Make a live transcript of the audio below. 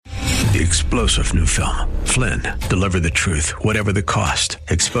The explosive new film, Flynn, deliver the truth, whatever the cost,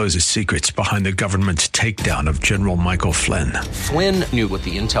 exposes secrets behind the government's takedown of General Michael Flynn. Flynn knew what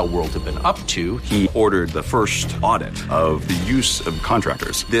the intel world had been up to. He ordered the first audit of the use of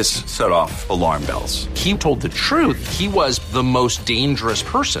contractors. This set off alarm bells. He told the truth. He was the most dangerous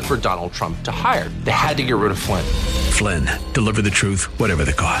person for Donald Trump to hire. They had to get rid of Flynn. Flynn, deliver the truth, whatever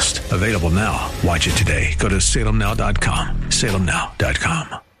the cost. Available now. Watch it today. Go to salemnow.com.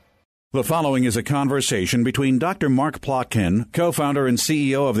 salemnow.com. The following is a conversation between Dr. Mark Plotkin, co-founder and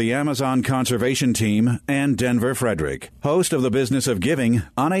CEO of the Amazon Conservation Team, and Denver Frederick, host of The Business of Giving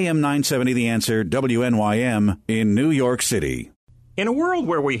on AM 970 The Answer WNYM in New York City. In a world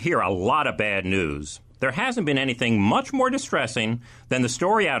where we hear a lot of bad news, there hasn't been anything much more distressing than the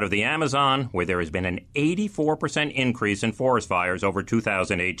story out of the Amazon where there has been an 84% increase in forest fires over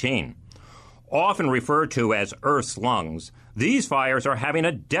 2018. Often referred to as Earth's lungs, these fires are having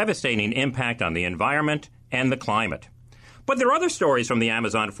a devastating impact on the environment and the climate. But there are other stories from the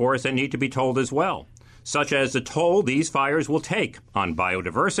Amazon forest that need to be told as well, such as the toll these fires will take on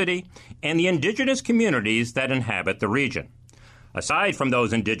biodiversity and the indigenous communities that inhabit the region. Aside from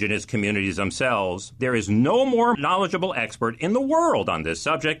those indigenous communities themselves, there is no more knowledgeable expert in the world on this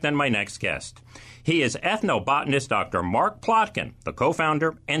subject than my next guest. He is ethnobotanist Dr. Mark Plotkin, the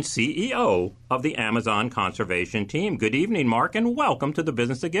co-founder and CEO of the Amazon Conservation Team. Good evening, Mark, and welcome to the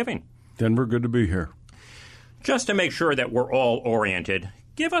Business of Giving. Denver, good to be here. Just to make sure that we're all oriented,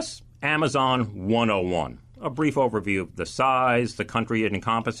 give us Amazon 101, a brief overview of the size, the country it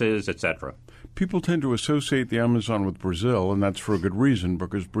encompasses, etc. People tend to associate the Amazon with Brazil, and that's for a good reason,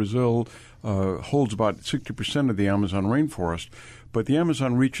 because Brazil holds about 60% of the Amazon rainforest, but the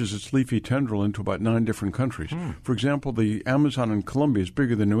Amazon reaches its leafy tendril into about 9 different countries. For example, the Amazon in Colombia is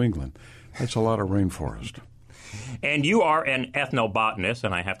bigger than New England. That's a lot of rainforest. And you are an ethnobotanist,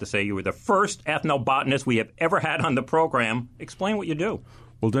 and I have to say you were the first ethnobotanist we have ever had on the program. Explain what you do.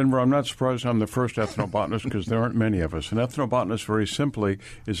 Well, Denver, I'm not surprised I'm the first ethnobotanist because there aren't many of us. An ethnobotanist, very simply,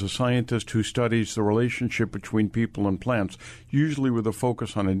 is a scientist who studies the relationship between people and plants, usually with a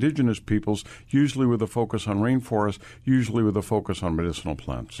focus on indigenous peoples, usually with a focus on rainforests, usually with a focus on medicinal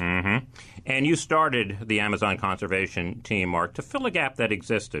plants. Mm-hmm. And you started the Amazon Conservation Team, Mark, to fill a gap that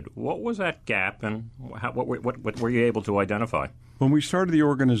existed. What was that gap, and what were you able to identify? When we started the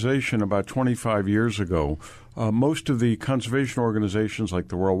organization about 25 years ago, most of the conservation organizations like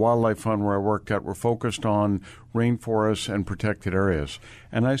the World Wildlife Fund, where I worked at, were focused on rainforests and protected areas.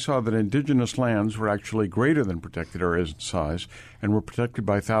 And I saw that indigenous lands were actually greater than protected areas in size and were protected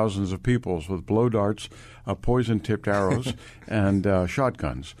by thousands of peoples with blow darts, poison-tipped arrows, and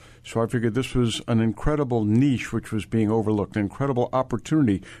shotguns. So I figured this was an incredible niche which was being overlooked, an incredible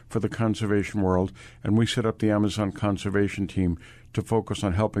opportunity for the conservation world, and we set up the Amazon Conservation Team to focus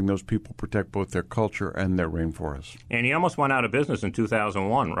on helping those people protect both their culture and their rainforests. And he almost went out of business in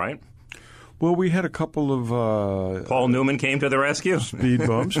 2001, right? Well, we had a couple of... Paul Newman came to the rescue? Speed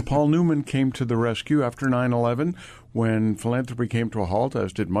bumps. Paul Newman came to the rescue after 9/11 when philanthropy came to a halt,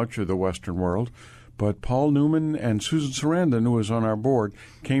 as did much of the Western world. But Paul Newman and Susan Sarandon, who was on our board,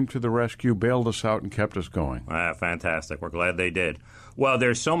 came to the rescue, bailed us out, and kept us going. Fantastic. We're glad they did. Well,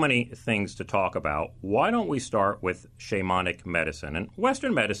 there's so many things to talk about. Why don't we start with shamanic medicine? And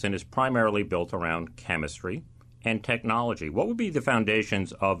Western medicine is primarily built around chemistry and technology. What would be the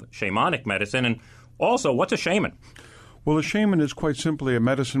foundations of shamanic medicine? And also, what's a shaman? Well, a shaman is quite simply a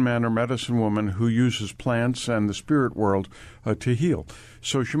medicine man or medicine woman who uses plants and the spirit world to heal.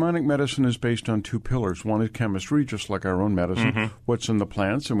 So shamanic medicine is based on 2 pillars. One is chemistry, just like our own medicine, what's in the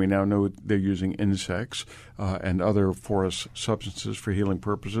plants, and we now know they're using insects and other forest substances for healing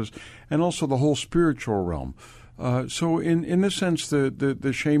purposes, and also the whole spiritual realm. So in this sense,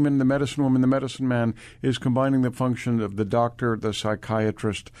 the shaman, the medicine woman, the medicine man is combining the function of the doctor, the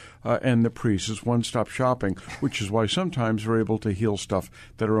psychiatrist, and the priest. It's one-stop shopping, which is why sometimes we're able to heal stuff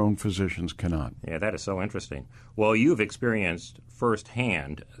that our own physicians cannot. Yeah, that is so interesting. Well, you've experienced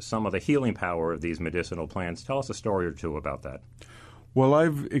firsthand some of the healing power of these medicinal plants. Tell us a story or two about that. Well,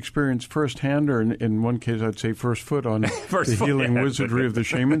 I've experienced firsthand, or in one case I'd say first foot, on the healing wizardry of the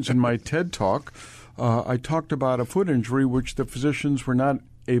shamans. In my TED Talk, I talked about a foot injury which the physicians were not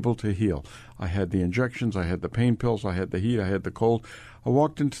able to heal. I had the injections, I had the pain pills, I had the heat, I had the cold. I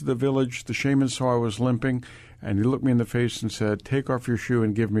walked into the village, the shaman saw I was limping, and he looked me in the face and said, "Take off your shoe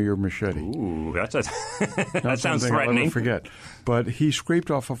and give me your machete." Ooh, that sounds threatening. I'll never forget. But he scraped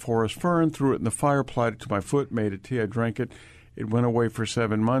off a forest fern, threw it in the fire, applied it to my foot, made a tea, I drank it. It went away for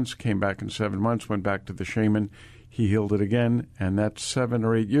 7 months, came back in 7 months, went back to the shaman. He healed it again, and that's 7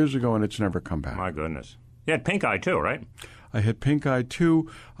 or 8 years ago, and it's never come back. My goodness. You had pink eye too, right? I had pink eye too.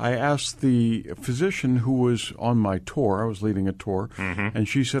 I asked the physician who was on my tour, I was leading a tour, and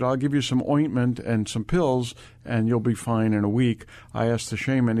she said, I'll give you some ointment and some pills and you'll be fine in a week. I asked the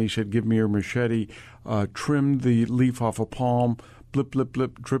shaman, he said, give me your machete, trimmed the leaf off a palm, blip, blip,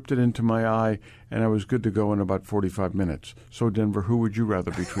 blip, dripped it into my eye, and I was good to go in about 45 minutes. So, Denver, who would you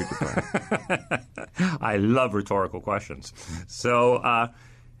rather be treated by? I love rhetorical questions. So,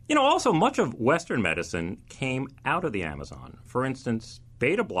 also much of Western medicine came out of the Amazon. For instance,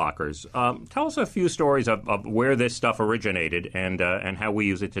 beta blockers. Tell us a few stories of where this stuff originated and how we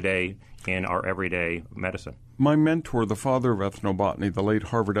use it today in our everyday medicine. My mentor, the father of ethnobotany, the late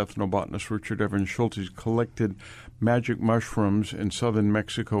Harvard ethnobotanist Richard Evans Schultes, collected magic mushrooms in southern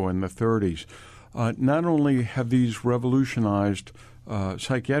Mexico in the 30s. Not only have these revolutionized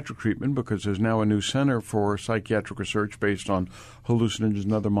psychiatric treatment, because there's now a new center for psychiatric research based on hallucinogens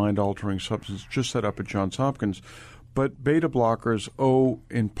and other mind-altering substances just set up at Johns Hopkins, but beta blockers owe,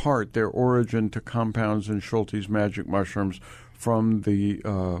 in part, their origin to compounds in Schultes' magic mushrooms from the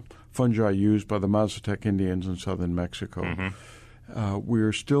fungi used by the Mazatec Indians in southern Mexico.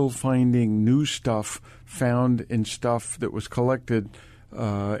 We're still finding new stuff found in stuff that was collected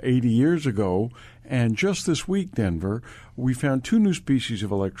 80 years ago. And just this week, Denver, we found 2 new species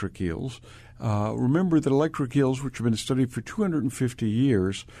of electric eels. Remember that electric eels, which have been studied for 250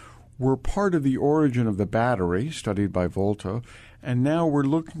 years, were part of the origin of the battery, studied by Volta, and now we're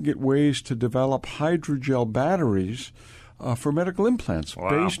looking at ways to develop hydrogel batteries for medical implants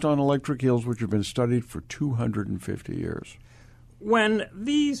based on electric eels, which have been studied for 250 years. When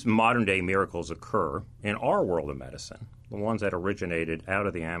these modern-day miracles occur in our world of medicine, the ones that originated out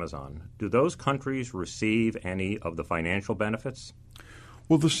of the Amazon, do those countries receive any of the financial benefits?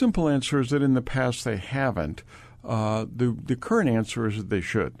 Well, the simple answer is that in the past they haven't. The current answer is that they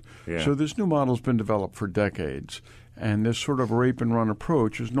should. Yeah. So this new model has been developed for decades, and this sort of rape-and-run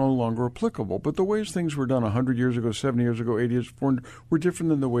approach is no longer applicable. But the ways things were done 100 years ago, 70 years ago, 80 years, 400 were different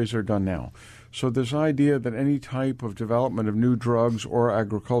than the ways they're done now. So this idea that any type of development of new drugs or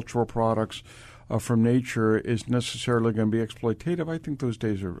agricultural products from nature is necessarily going to be exploitative, I think those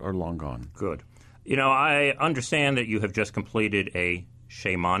days are long gone. Good. I understand that you have just completed a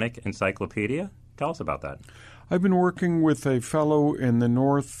shamanic encyclopedia. Tell us about that. I've been working with a fellow in the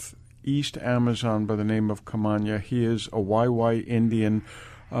northeast Amazon by the name of Kamanya. He is a YY Indian,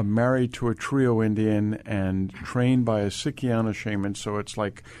 married to a trio Indian, and trained by a Sikiana shaman, so it's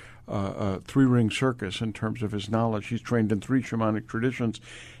like a 3-ring circus in terms of his knowledge. He's trained in 3 shamanic traditions.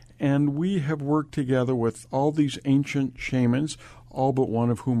 And we have worked together with all these ancient shamans, all but one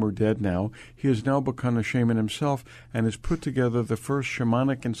of whom are dead now. He has now become a shaman himself and has put together the first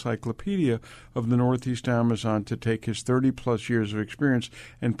shamanic encyclopedia of the Northeast Amazon to take his 30-plus years of experience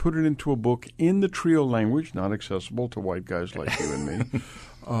and put it into a book in the trio language, not accessible to white guys like you and me,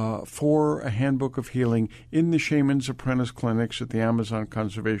 for a handbook of healing in the Shaman's Apprentice clinics that the Amazon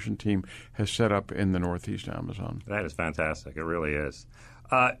Conservation Team has set up in the Northeast Amazon. That is fantastic. It really is.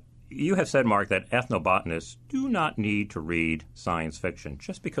 You have said, Mark, that ethnobotanists do not need to read science fiction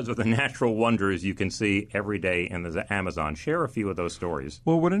just because of the natural wonders you can see every day in the Amazon. Share a few of those stories.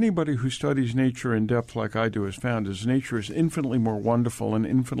 Well, what anybody who studies nature in depth like I do has found is nature is infinitely more wonderful and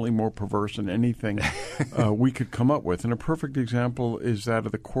infinitely more perverse than anything we could come up with. And a perfect example is that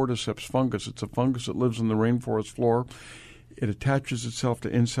of the cordyceps fungus. It's a fungus that lives on the rainforest floor. It attaches itself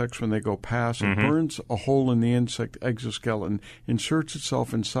to insects when they go past. It burns a hole in the insect exoskeleton, inserts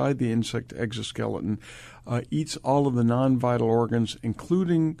itself inside the insect exoskeleton, eats all of the non-vital organs,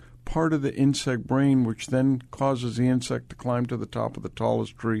 including part of the insect brain, which then causes the insect to climb to the top of the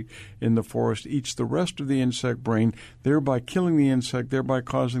tallest tree in the forest, eats the rest of the insect brain, thereby killing the insect, thereby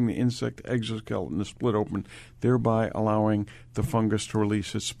causing the insect exoskeleton to split open, thereby allowing the fungus to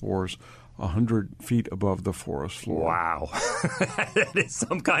release its spores 100 feet above the forest floor. Wow. That is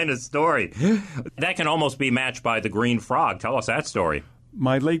some kind of story. That can almost be matched by the green frog. Tell us that story.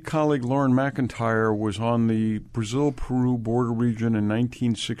 My late colleague Lauren McIntyre was on the Brazil-Peru border region in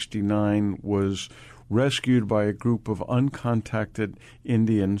 1969, was rescued by a group of uncontacted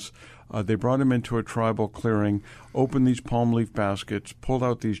Indians. They brought him into a tribal clearing, opened these palm leaf baskets, pulled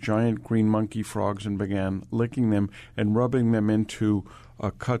out these giant green monkey frogs and began licking them and rubbing them into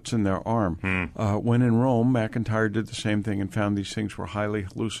cuts in their arm. When in Rome, McIntyre did the same thing and found these things were highly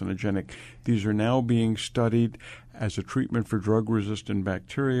hallucinogenic. These are now being studied as a treatment for drug-resistant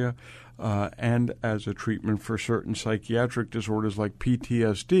bacteria and as a treatment for certain psychiatric disorders like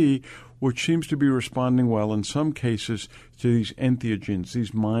PTSD, which seems to be responding well in some cases to these entheogens,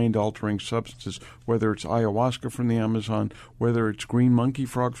 these mind-altering substances, whether it's ayahuasca from the Amazon, whether it's green monkey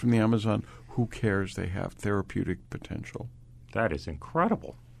frogs from the Amazon. Who cares? They have therapeutic potential. That is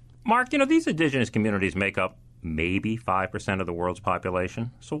incredible. Mark, these indigenous communities make up maybe 5% of the world's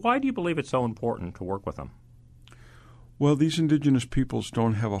population. So why do you believe it's so important to work with them? Well, these indigenous peoples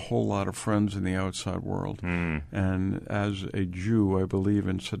don't have a whole lot of friends in the outside world. And as a Jew, I believe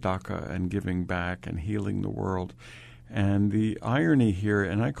in tzedakah and giving back and healing the world. And the irony here,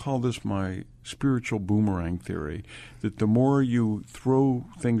 and I call this my spiritual boomerang theory, that the more you throw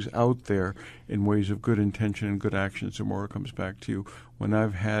things out there in ways of good intention and good actions, the more it comes back to you. When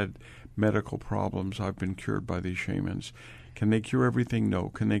I've had medical problems, I've been cured by these shamans. Can they cure everything? No.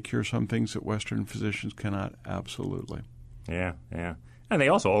 Can they cure some things that Western physicians cannot? Absolutely. Yeah. And they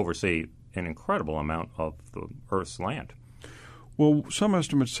also oversee an incredible amount of the Earth's land. Well, some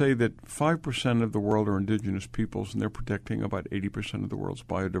estimates say that 5% of the world are indigenous peoples, and they're protecting about 80% of the world's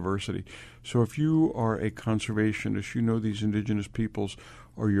biodiversity. So if you are a conservationist, you know these indigenous peoples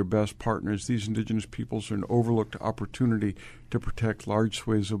are your best partners. These indigenous peoples are an overlooked opportunity to protect large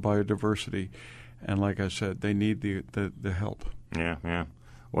swathes of biodiversity. And like I said, they need the help. Yeah.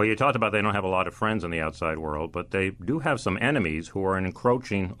 Well, you talked about they don't have a lot of friends in the outside world, but they do have some enemies who are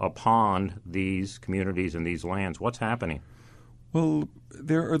encroaching upon these communities and these lands. What's happening? Well,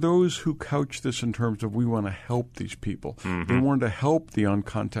 there are those who couch this in terms of we want to help these people. They wanted to help the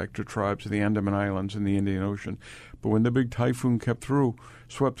uncontacted tribes of the Andaman Islands in the Indian Ocean. But when the big typhoon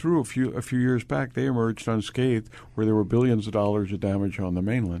swept through a few years back, they emerged unscathed, where there were billions of dollars of damage on the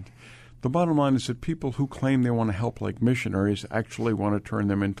mainland. The bottom line is that people who claim they want to help like missionaries actually want to turn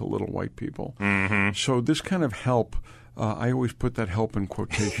them into little white people. So this kind of help, I always put that help in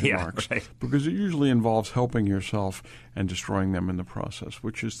quotation marks, right. because it usually involves helping yourself and destroying them in the process,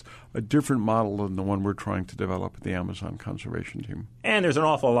 which is a different model than the one we're trying to develop at the Amazon Conservation Team. And there's an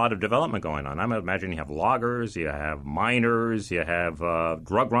awful lot of development going on. I imagine you have loggers, you have miners, you have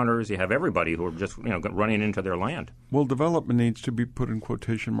drug runners, you have everybody who are just running into their land. Well, development needs to be put in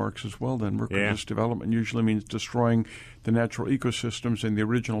quotation marks as well then, because development usually means destroying the natural ecosystems and the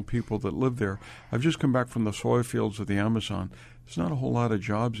original people that live there. I've just come back from the soy fields of the Amazon. There's not a whole lot of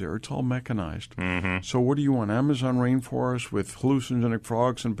jobs there. It's all mechanized. So what do you want, Amazon rainforest with hallucinogenic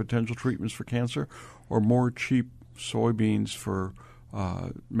frogs and potential treatments for cancer, or more cheap soybeans for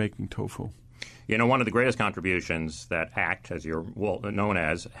making tofu? One of the greatest contributions that ACT, as you're known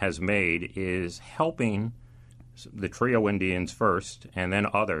as, has made is helping the Trio Indians first and then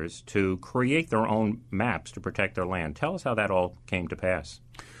others to create their own maps to protect their land. Tell us how that all came to pass.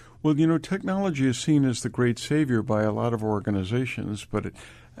 Well, technology is seen as the great savior by a lot of organizations, but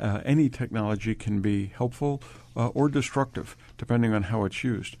any technology can be helpful or destructive, depending on how it's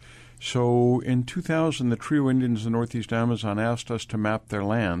used. So in 2000, the Trio Indians in the Northeast Amazon asked us to map their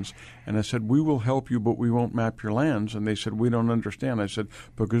lands, and I said, we will help you, but we won't map your lands. And they said, we don't understand. I said,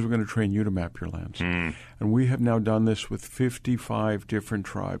 because we're going to train you to map your lands. And we have now done this with 55 different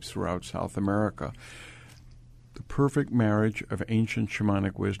tribes throughout South America. The perfect marriage of ancient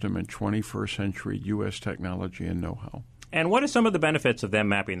shamanic wisdom and 21st century U.S. technology and know-how. And what are some of the benefits of them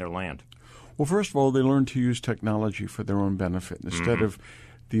mapping their land? Well, first of all, they learn to use technology for their own benefit instead of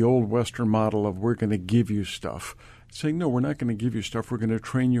the old Western model of we're going to give you stuff. Saying, no, we're not going to give you stuff. We're going to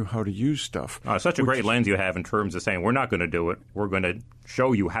train you how to use stuff. Such a great lens you have in terms of saying we're not going to do it. We're going to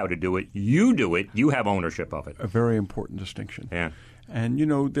show you how to do it. You do it. You have ownership of it. A very important distinction. Yeah. And,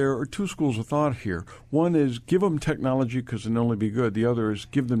 there are two schools of thought here. One is give them technology because it'll only be good. The other is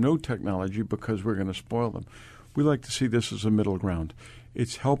give them no technology because we're going to spoil them. We like to see this as a middle ground.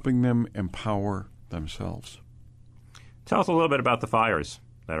 It's helping them empower themselves. Tell us a little bit about the fires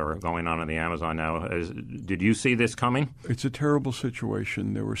that are going on in the Amazon now. Did you see this coming? It's a terrible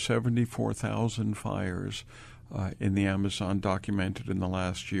situation. There were 74,000 fires in the Amazon documented in the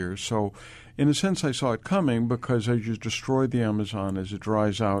last year. So in a sense, I saw it coming because as you destroy the Amazon, as it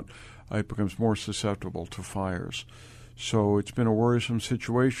dries out, it becomes more susceptible to fires. So it's been a worrisome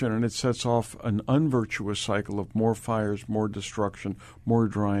situation, and it sets off an unvirtuous cycle of more fires, more destruction, more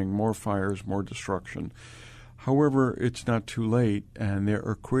drying, more fires, more destruction. However, it's not too late, and there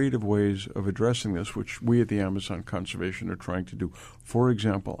are creative ways of addressing this, which we at the Amazon Conservation are trying to do. For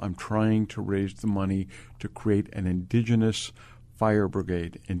example, I'm trying to raise the money to create an indigenous fire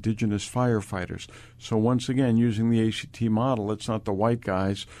brigade, indigenous firefighters. So once again, using the ACT model, it's not the white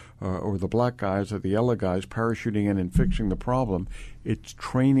guys or the black guys or the yellow guys parachuting in and fixing the problem. It's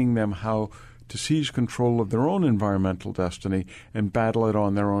training them how to seize control of their own environmental destiny and battle it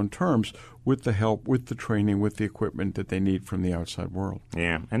on their own terms with the help, with the training, with the equipment that they need from the outside world.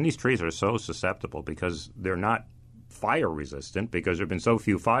 Yeah, and these trees are so susceptible because they're not fire resistant because there have been so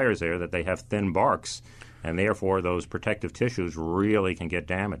few fires there that they have thin barks. and therefore those protective tissues really can get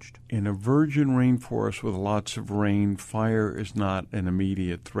damaged. In a virgin rainforest with lots of rain, fire is not an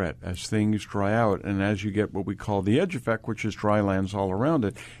immediate threat. As things dry out and as you get what we call the edge effect, which is dry lands all around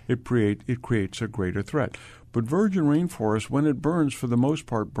it, it creates a greater threat. But virgin rainforest, when it burns, for the most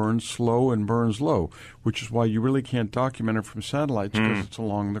part, burns slow and burns low, which is why you really can't document it from satellites because it's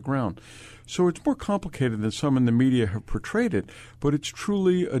along the ground. So it's more complicated than some in the media have portrayed it, but it's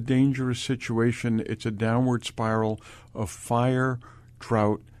truly a dangerous situation. It's a downward spiral of fire,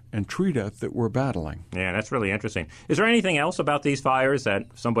 drought, and tree death that we're battling. Yeah, that's really interesting. Is there anything else about these fires that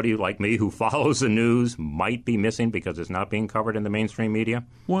somebody like me who follows the news might be missing because it's not being covered in the mainstream media?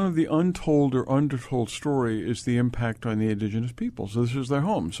 One of the untold or undertold story is the impact on the indigenous peoples. This is their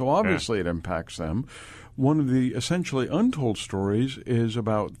home, so obviously it impacts them. One of the essentially untold stories is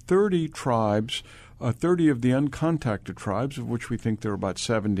about 30 tribes, 30 of the uncontacted tribes, of which we think there are about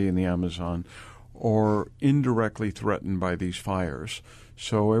 70 in the Amazon, are indirectly threatened by these fires.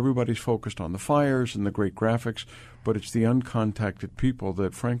 So everybody's focused on the fires and the great graphics, but it's the uncontacted people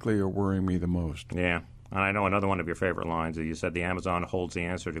that, frankly, are worrying me the most. Yeah. And I know another one of your favorite lines. You said the Amazon holds the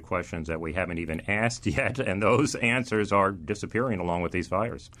answer to questions that we haven't even asked yet, and those answers are disappearing along with these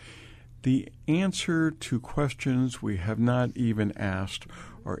fires. The answer to questions we have not even asked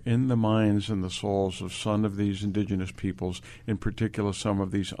are in the minds and the souls of some of these indigenous peoples, in particular some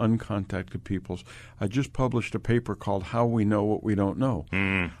of these uncontacted peoples. I just published a paper called How We Know What We Don't Know.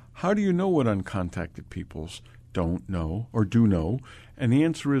 How do you know what uncontacted peoples don't know or do know? And the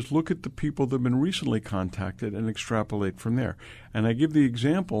answer is look at the people that have been recently contacted and extrapolate from there. And I give the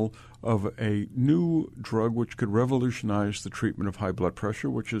example of a new drug which could revolutionize the treatment of high blood pressure,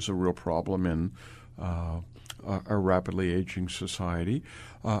 which is a real problem in a rapidly aging society.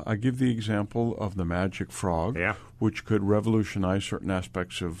 I give the example of the magic frog, which could revolutionize certain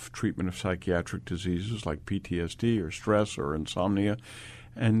aspects of treatment of psychiatric diseases like PTSD or stress or insomnia.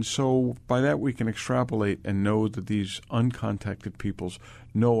 And so by that we can extrapolate and know that these uncontacted peoples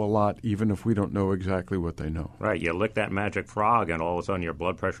know a lot, even if we don't know exactly what they know. Right. You lick that magic frog and all of a sudden your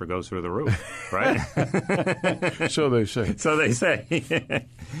blood pressure goes through the roof, right? So they say. So they say.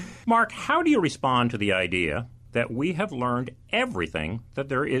 Mark, how do you respond to the idea that we have learned everything that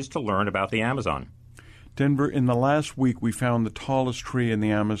there is to learn about the Amazon? Denver, in the last week, we found the tallest tree in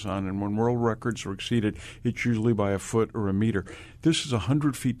the Amazon, and when world records are exceeded, it's usually by a foot or a meter. This is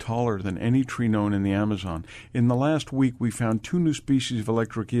 100 feet taller than any tree known in the Amazon. In the last week, we found 2 new species of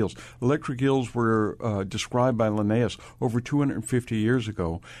electric eels. Electric eels were described by Linnaeus over 250 years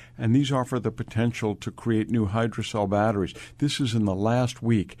ago, and these offer the potential to create new hydrocell batteries. This is in the last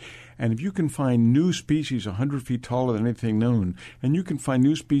week. And if you can find new species 100 feet taller than anything known, and you can find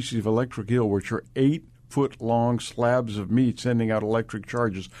new species of electric eel which are 8-foot-long slabs of meat sending out electric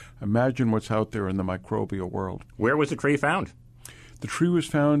charges, imagine what's out there in the microbial world. Where was the tree found? The tree was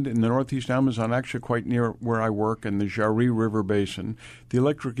found in the northeast Amazon, actually quite near where I work in the Jarry River Basin. The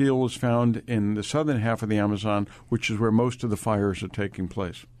electric eel was found in the southern half of the Amazon, which is where most of the fires are taking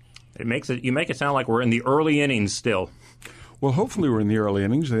place. You make it sound like we're in the early innings still. Well, hopefully we're in the early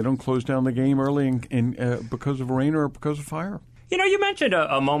innings. They don't close down the game early because of rain or because of fire. You know, you mentioned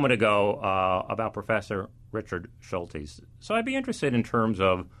a moment ago about Professor Richard Schultes. So I'd be interested in terms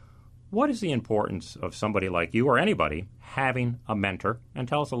of what is the importance of somebody like you or anybody having a mentor, and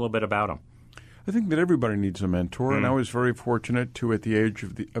tell us a little bit about him. I think that everybody needs a mentor, and I was very fortunate to, at the age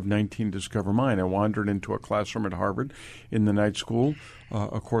of 19, discover mine. I wandered into a classroom at Harvard in the night school,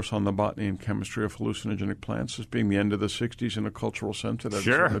 a course on the botany and chemistry of hallucinogenic plants, as being the end of the 60s in a cultural sense that had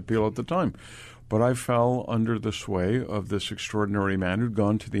certain appeal at the time. But I fell under the sway of this extraordinary man who'd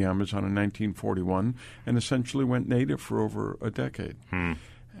gone to the Amazon in 1941 and essentially went native for over a decade.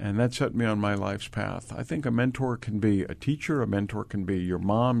 And that set me on my life's path. I think a mentor can be a teacher. A mentor can be your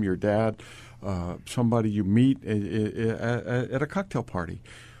mom, your dad, somebody you meet at a cocktail party.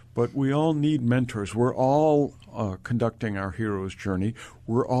 But we all need mentors. We're all conducting our hero's journey.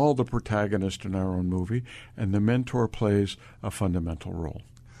 We're all the protagonist in our own movie, and the mentor plays a fundamental role.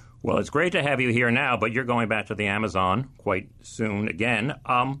 Well, it's great to have you here now, but you're going back to the Amazon quite soon again.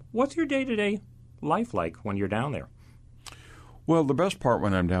 What's your day-to-day life like when you're down there? Well, the best part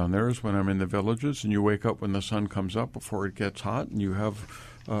when I'm down there is when I'm in the villages and you wake up when the sun comes up before it gets hot and you have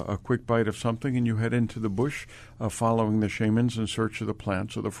a quick bite of something and you head into the bush following the shamans in search of the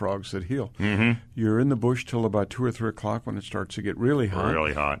plants or the frogs that heal. You're in the bush till about 2 or 3 o'clock when it starts to get really hot.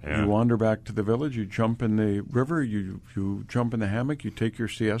 Really hot, yeah. You wander back to the village, you jump in the river, you jump in the hammock, you take your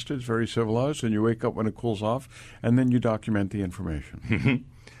siesta, it's very civilized, and you wake up when it cools off, and then you document the information.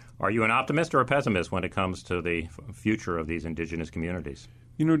 Are you an optimist or a pessimist when it comes to the future of these indigenous communities?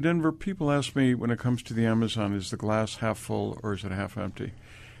 You know, Denver, people ask me when it comes to the Amazon, is the glass half full or is it half empty?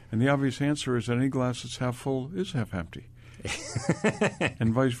 And the obvious answer is that any glass that's half full is half empty,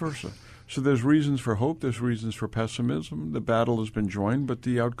 and vice versa. So there's reasons for hope, there's reasons for pessimism. The battle has been joined, but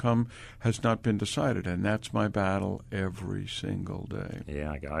the outcome has not been decided, and that's my battle every single day.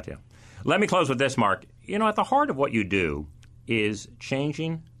 Yeah, I got you. Let me close with this, Mark. You know, at the heart of what you do is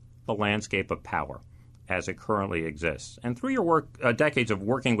changing the landscape of power as it currently exists. And through your work, decades of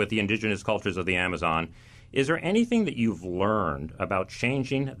working with the indigenous cultures of the Amazon, is there anything that you've learned about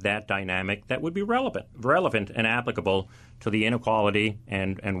changing that dynamic that would be relevant and applicable to the inequality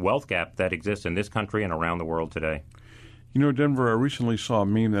and wealth gap that exists in this country and around the world today? You know, Denver, I recently saw a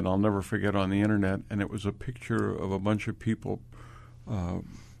meme that I'll never forget on the Internet, and it was a picture of a bunch of people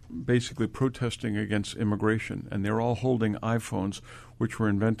basically protesting against immigration, and they're all holding iPhones, which were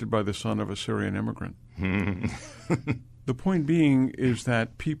invented by the son of a Syrian immigrant. The point being is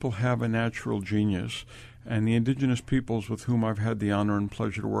that people have a natural genius, and the indigenous peoples with whom I've had the honor and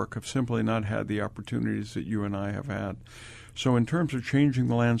pleasure to work have simply not had the opportunities that you and I have had. So in terms of changing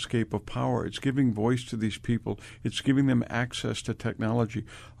the landscape of power, it's giving voice to these people. It's giving them access to technology.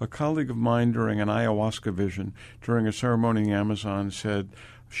 A colleague of mine during an ayahuasca vision, during a ceremony in the Amazon, said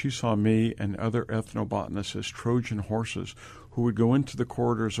she saw me and other ethnobotanists as Trojan horses who would go into the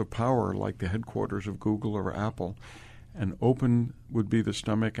corridors of power like the headquarters of Google or Apple, and open would be the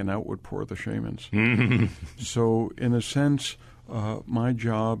stomach and out would pour the shamans. So in a sense, my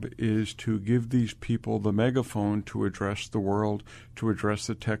job is to give these people the megaphone to address the world, to address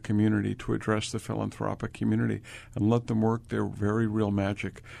the tech community, to address the philanthropic community, and let them work their very real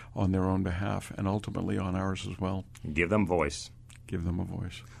magic on their own behalf and ultimately on ours as well. Give them voice. Give them a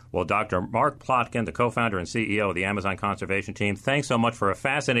voice. Well, Dr. Mark Plotkin, the co-founder and CEO of the Amazon Conservation Team, thanks so much for a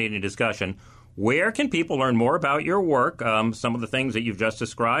fascinating discussion. Where can people learn more about your work, some of the things that you've just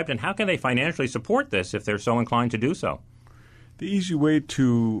described, and how can they financially support this if they're so inclined to do so? The easy way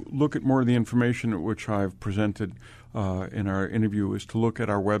to look at more of the information which I've presented in our interview is to look at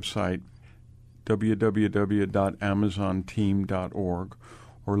our website, www.amazonteam.org,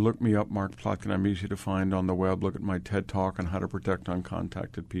 or look me up, Mark Plotkin. I'm easy to find on the web. Look at my TED Talk on how to protect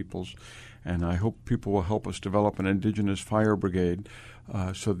uncontacted peoples. And I hope people will help us develop an indigenous fire brigade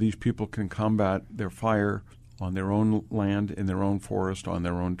so these people can combat their fire on their own land, in their own forest, on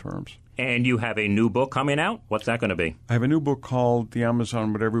their own terms. And you have a new book coming out. What's that going to be? I have a new book called The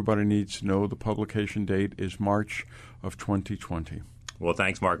Amazon, What Everybody Needs to Know. The publication date is March of 2020. Well,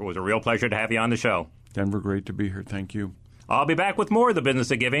 thanks, Mark. It was a real pleasure to have you on the show. Denver, great to be here. Thank you. I'll be back with more of The Business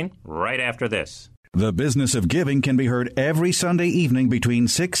of Giving right after this. The Business of Giving can be heard every Sunday evening between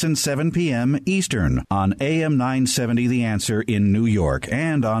 6 and 7 p.m. Eastern on AM 970 The Answer in New York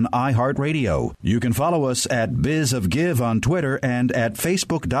and on iHeartRadio. You can follow us at Biz of Give on Twitter and at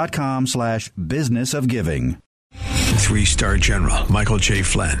Facebook.com/businessofgiving. 3-star General Michael J.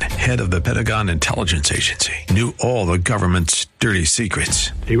 Flynn, head of the Pentagon Intelligence Agency, knew all the government's dirty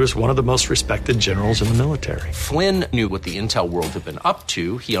secrets. He was one of the most respected generals in the military. Flynn knew what the intel world had been up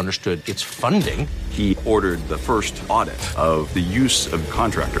to. He understood its funding. He ordered the first audit of the use of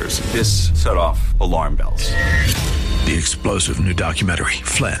contractors. This set off alarm bells. The explosive new documentary,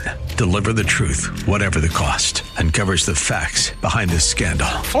 Flynn, Deliver the Truth, Whatever the Cost, uncovers the facts behind this scandal.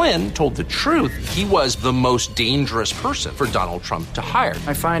 Flynn told the truth. He was the most dangerous person for Donald Trump to hire.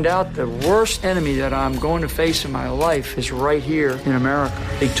 I find out the worst enemy that I'm going to face in my life is right here in America.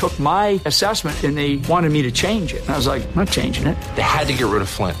 They took my assessment and they wanted me to change it. And I was like, I'm not changing it. They had to get rid of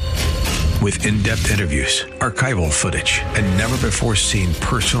Flynn. With in-depth interviews, archival footage, and never-before-seen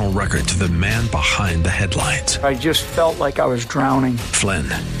personal records of the man behind the headlines. I just felt like I was drowning. Flynn,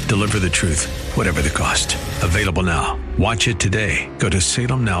 Deliver the Truth, Whatever the Cost. Available now. Watch it today. Go to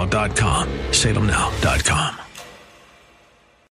salemnow.com. salemnow.com.